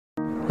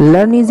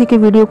Learn easy के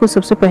video को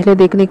सबसे पहले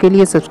देखने के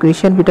लिए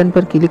सब्सक्रिप्शन बटन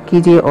पर क्लिक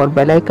कीजिए और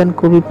बेल आइकन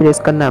को भी प्रेस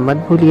करना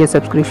मत भूलिए।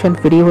 सब्सक्रिप्शन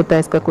फ्री होता है,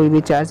 इसका कोई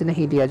भी चार्ज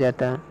नहीं लिया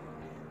जाता।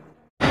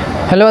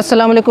 हेलो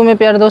अस्सलाम वालेकुम मेरे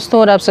प्यारे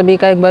दोस्तों, और आप सभी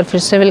का एक बार फिर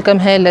से वेलकम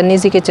है लर्न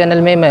इजी के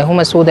चैनल में। मैं हूं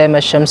मसूद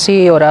अहमद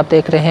शमसी और आप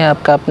देख रहे हैं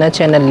आपका अपना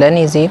चैनल लर्न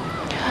इजी।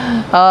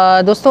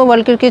 दोस्तों,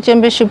 वर्ल्ड क्रिकेट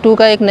चैम्पियनशिप 2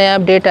 का एक नया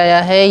अपडेट आया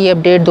है। ये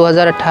अपडेट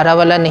 2018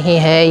 वाला नहीं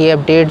है, ये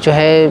अपडेट जो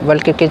है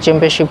वर्ल्ड क्रिकेट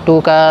चैम्पियनशिप 2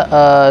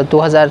 का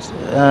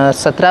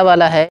 2017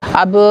 वाला है।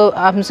 अब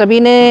हम सभी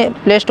ने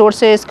प्ले स्टोर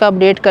से इसका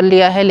अपडेट कर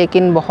लिया है,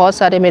 लेकिन बहुत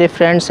सारे मेरे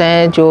फ्रेंड्स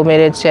हैं जो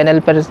मेरे चैनल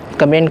पर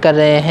कमेंट कर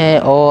रहे हैं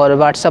और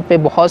व्हाट्सएप पे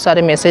बहुत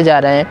सारे मैसेज आ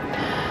रहे हैं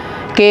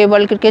कि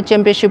वर्ल्ड क्रिकेट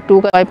चैम्पियनशिप 2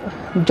 का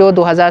जो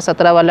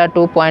 2017 वाला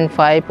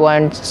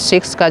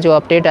 2.5.6 का जो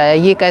अपडेट आया,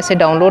 ये कैसे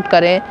डाउनलोड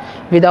करें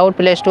विदाउट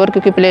प्ले स्टोर,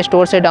 क्योंकि प्ले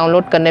स्टोर से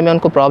डाउनलोड करने में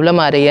उनको प्रॉब्लम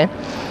आ रही है।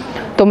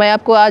 तो मैं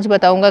आपको आज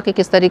बताऊंगा कि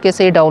किस तरीके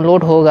से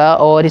डाउनलोड होगा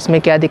और इसमें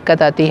क्या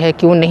दिक्कत आती है,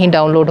 क्यों नहीं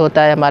डाउनलोड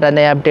होता है हमारा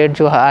नया अपडेट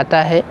जो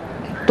आता है।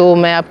 तो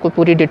मैं आपको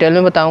पूरी डिटेल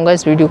में बताऊँगा,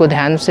 इस वीडियो को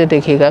ध्यान से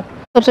देखिएगा।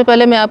 सबसे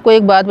पहले मैं आपको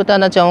एक बात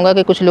बताना चाहूँगा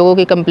कि कुछ लोगों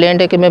की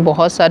कंप्लेंट है कि मैं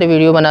बहुत सारे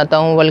वीडियो बनाता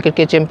हूँ वर्ल्ड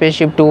क्रिकेट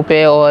चैम्पियनशिप 2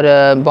 पे और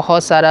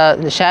बहुत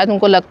सारा, शायद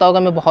उनको लगता होगा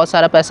मैं बहुत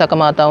सारा पैसा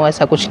कमाता हूँ।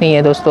 ऐसा कुछ नहीं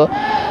है दोस्तों।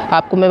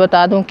 आपको मैं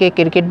बता दूँ कि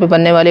क्रिकेट पे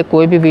बनने वाले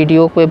कोई भी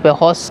वीडियो पे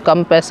बहुत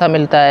कम पैसा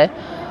मिलता है,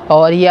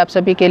 और ये आप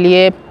सभी के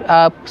लिए,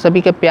 आप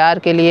सभी के प्यार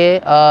के लिए,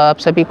 आप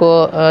सभी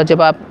को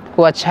जब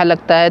आपको अच्छा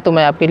लगता है तो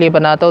मैं आपके लिए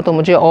बनाता हूँ, तो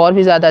मुझे और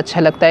भी ज़्यादा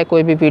अच्छा लगता है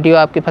कोई भी वीडियो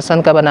आपकी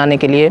पसंद का बनाने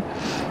के लिए।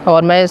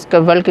 और मैं इस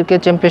वर्ल्ड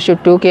क्रिकेट चैम्पियनशिप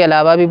 2 के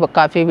अलावा भी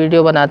काफ़ी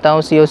वीडियो बनाता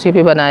हूँ। COC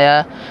पे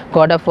बनाया,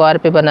 गॉड ऑफ वार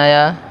पे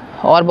बनाया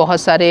और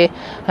बहुत सारे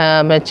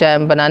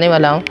मैं बनाने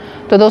वाला हूँ।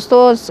 तो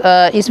दोस्तों,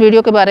 इस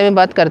वीडियो के बारे में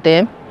बात करते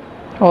हैं।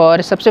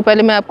 और सबसे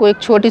पहले मैं आपको एक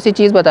छोटी सी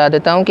चीज़ बता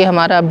देता हूँ कि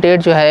हमारा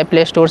अपडेट जो है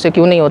प्ले स्टोर से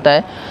क्यों नहीं होता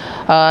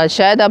है।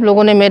 शायद आप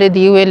लोगों ने मेरे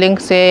दिए हुए लिंक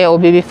से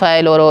OBB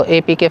फाइल और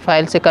APK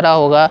फाइल से करा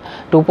होगा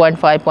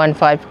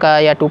 2.5.5 का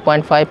या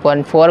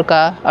 2.5.4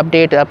 का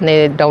अपडेट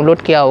आपने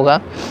डाउनलोड किया होगा।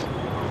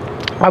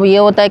 अब ये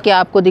होता है कि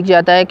आपको दिख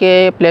जाता है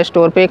कि प्ले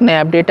स्टोर पे एक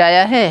नया अपडेट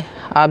आया है।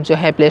 आप जो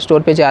है प्ले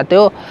स्टोर पे जाते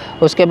हो,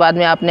 उसके बाद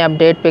में आपने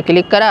अपडेट पे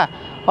क्लिक करा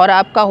और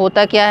आपका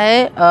होता क्या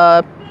है,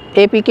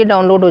 APK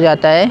डाउनलोड हो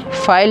जाता है।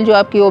 फ़ाइल जो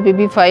आपकी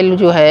OBB फाइल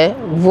जो है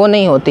वो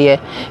नहीं होती है,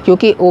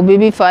 क्योंकि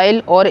OBB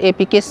फाइल और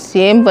APK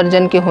सेम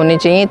वर्जन के होने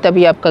चाहिए,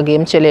 तभी आपका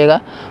गेम चलेगा,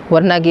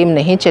 वरना गेम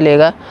नहीं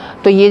चलेगा।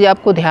 तो ये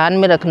आपको ध्यान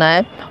में रखना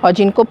है। और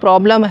जिनको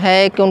प्रॉब्लम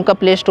है कि उनका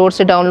प्ले स्टोर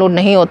से डाउनलोड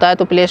नहीं होता है,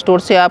 तो प्ले स्टोर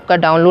से आपका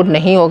डाउनलोड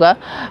नहीं होगा।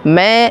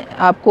 मैं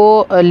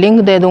आपको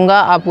लिंक दे दूँगा,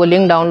 आप वो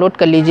लिंक डाउनलोड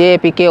कर लीजिए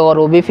APK और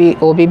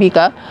OBB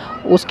का,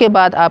 उसके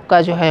बाद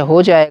आपका जो है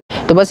हो जाएगा।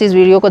 तो बस इस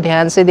वीडियो को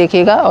ध्यान से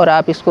देखिएगा और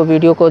आप इसको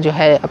वीडियो को जो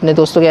है अपने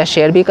दोस्तों के साथ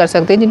शेयर भी कर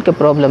सकते हैं जिनके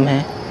प्रॉब्लम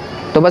है।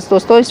 तो बस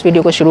दोस्तों, इस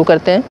वीडियो को शुरू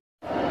करते हैं।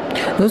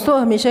 दोस्तों,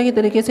 हमेशा की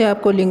तरीके से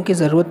आपको लिंक की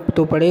ज़रूरत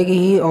तो पड़ेगी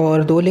ही,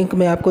 और 2 लिंक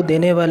मैं आपको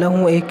देने वाला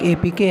हूँ। एक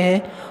APK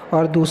है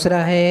और दूसरा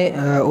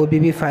है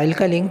OBB फाइल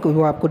का लिंक,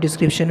 वो आपको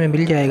डिस्क्रिप्शन में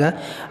मिल जाएगा।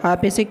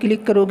 आप इसे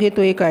क्लिक करोगे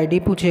तो एक ID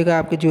पूछेगा,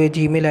 आपके जो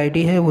Gmail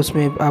ID है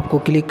उसमें आपको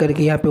क्लिक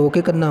करके यहाँ पे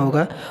ओके करना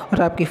होगा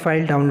और आपकी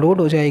फ़ाइल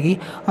डाउनलोड हो जाएगी।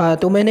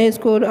 तो मैंने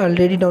इसको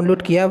ऑलरेडी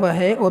डाउनलोड किया हुआ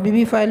है।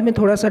 OBB फाइल में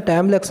थोड़ा सा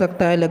टाइम लग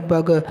सकता है,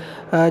 लगभग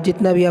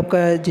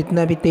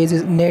जितना भी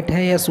तेज़ नेट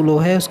है या स्लो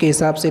है उसके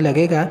हिसाब से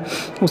लगेगा।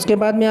 उसके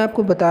बाद मैं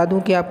आपको बता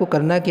दूँ कि आपको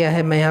करना क्या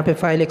है। मैं यहाँ पे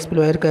फाइल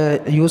एक्सप्लोरर का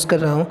यूज़ कर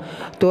रहा हूँ।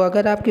 तो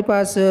अगर आपके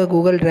पास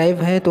गूगल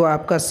ड्राइव है तो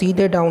आपका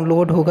सीधे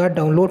डाउनलोड होगा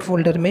डाउनलोड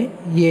फ़ोल्डर में।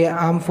 ये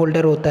आम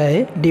फोल्डर होता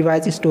है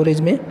डिवाइस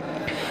स्टोरेज में।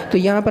 तो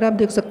यहाँ पर आप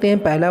देख सकते हैं,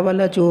 पहला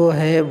वाला जो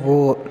है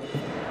वो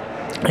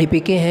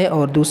APK है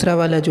और दूसरा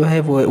वाला जो है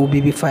वो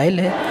OBB फाइल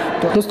है।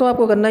 तो दोस्तों,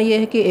 आपको करना ये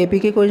है कि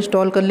APK को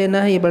इंस्टॉल कर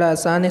लेना है। ये बड़ा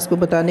आसान है, इसको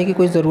बताने की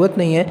कोई ज़रूरत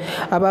नहीं है।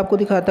 अब आपको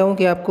दिखाता हूँ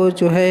कि आपको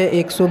जो है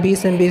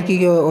 120 MB की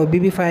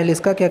OBB फाइल,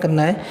 इसका क्या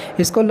करना है।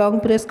 इसको लॉन्ग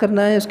प्रेस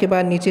करना है, उसके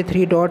बाद नीचे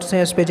 3 डॉट्स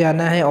हैं, उस पर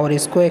जाना है और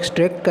इसको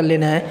एक्सट्रैक्ट कर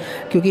लेना है,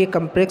 क्योंकि ये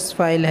कम्प्रेक्स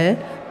फाइल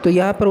है। तो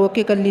यहाँ पर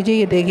ओके कर लीजिए।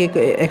 ये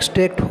देखिए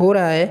एक्सट्रैक्ट हो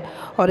रहा है,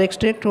 और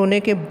एक्सट्रैक्ट होने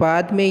के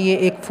बाद में ये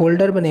एक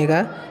फ़ोल्डर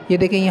बनेगा। ये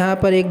देखिए यहाँ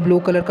पर एक ब्लू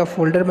कलर का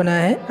फ़ोल्डर बना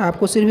है।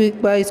 आपको सिर्फ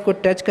एक बार इसको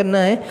टच करना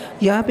है।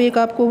 यहाँ पे एक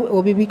आपको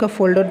OBB का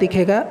फ़ोल्डर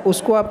दिखेगा,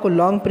 उसको आपको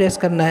लॉन्ग प्रेस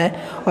करना है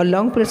और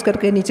लॉन्ग प्रेस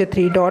करके नीचे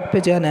 3 डॉट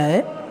पे जाना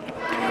है।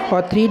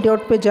 और 3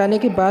 डॉट पे जाने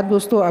के बाद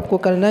दोस्तों, आपको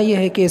करना यह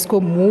है कि इसको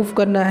मूव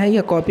करना है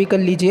या कॉपी कर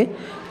लीजिए।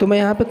 तो मैं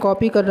यहाँ पर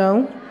कॉपी कर रहा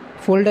हूँ,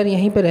 फ़ोल्डर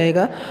यहीं पे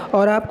रहेगा।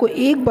 और आपको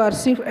एक बार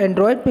सिर्फ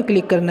एंड्रॉयड पे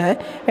क्लिक करना है।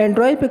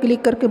 एंड्रॉयड पे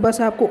क्लिक करके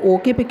बस आपको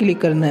ओके पे क्लिक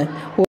करना है।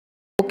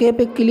 ओके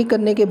पे क्लिक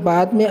करने के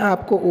बाद में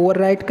आपको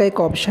ओवरराइट का एक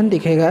ऑप्शन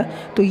दिखेगा।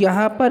 तो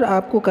यहाँ पर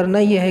आपको करना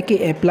यह है कि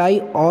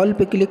अप्लाई ऑल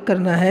पे क्लिक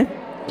करना है।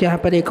 यहाँ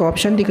पर एक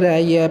ऑप्शन दिख रहा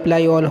है, ये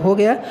अप्लाई ऑल हो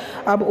गया।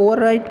 अब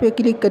ओवरराइट पे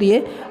क्लिक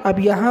करिए। अब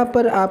यहाँ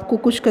पर आपको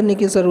कुछ करने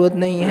की ज़रूरत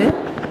नहीं है।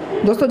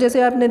 दोस्तों,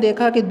 जैसे आपने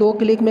देखा कि 2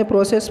 क्लिक में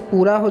प्रोसेस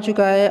पूरा हो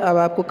चुका है। अब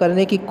आपको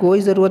करने की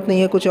कोई ज़रूरत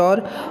नहीं है कुछ और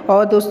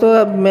दोस्तों,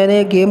 अब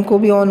मैंने गेम को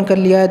भी ऑन कर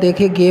लिया है।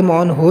 देखिए गेम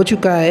ऑन हो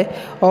चुका है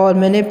और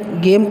मैंने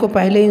गेम को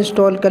पहले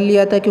इंस्टॉल कर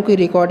लिया था, क्योंकि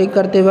रिकॉर्डिंग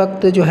करते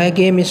वक्त जो है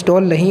गेम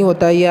इंस्टॉल नहीं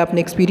होता। ये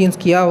आपने एक्सपीरियंस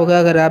किया होगा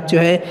अगर आप जो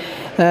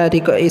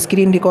है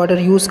स्क्रीन रिकॉर्डर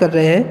यूज़ कर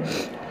रहे हैं।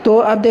 तो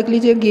आप देख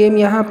लीजिए गेम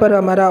यहाँ पर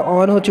हमारा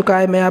ऑन हो चुका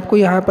है। मैं आपको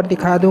यहाँ पर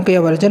दिखा दूँ कि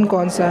वर्जन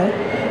कौन सा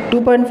है।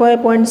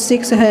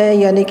 2.5.6 है,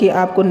 यानी कि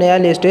आपको नया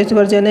लेटेस्ट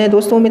वर्जन है।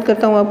 दोस्तों उम्मीद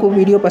करता हूँ आपको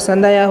वीडियो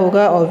पसंद आया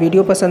होगा, और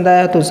वीडियो पसंद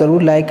आया तो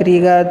ज़रूर लाइक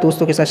करिएगा,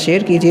 दोस्तों के साथ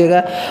शेयर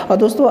कीजिएगा। और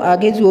दोस्तों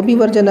आगे जो भी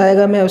वर्जन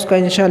आएगा मैं उसका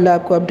इंशाल्लाह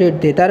आपको अपडेट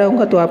देता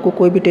रहूँगा, तो आपको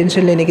कोई भी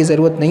टेंशन लेने की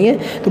ज़रूरत नहीं है।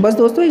 तो बस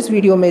दोस्तों इस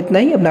वीडियो में इतना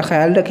ही। अपना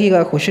ख्याल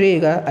रखिएगा, खुश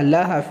रहिएगा।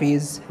 अल्लाह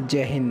हाफिज़,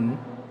 जय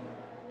हिंद।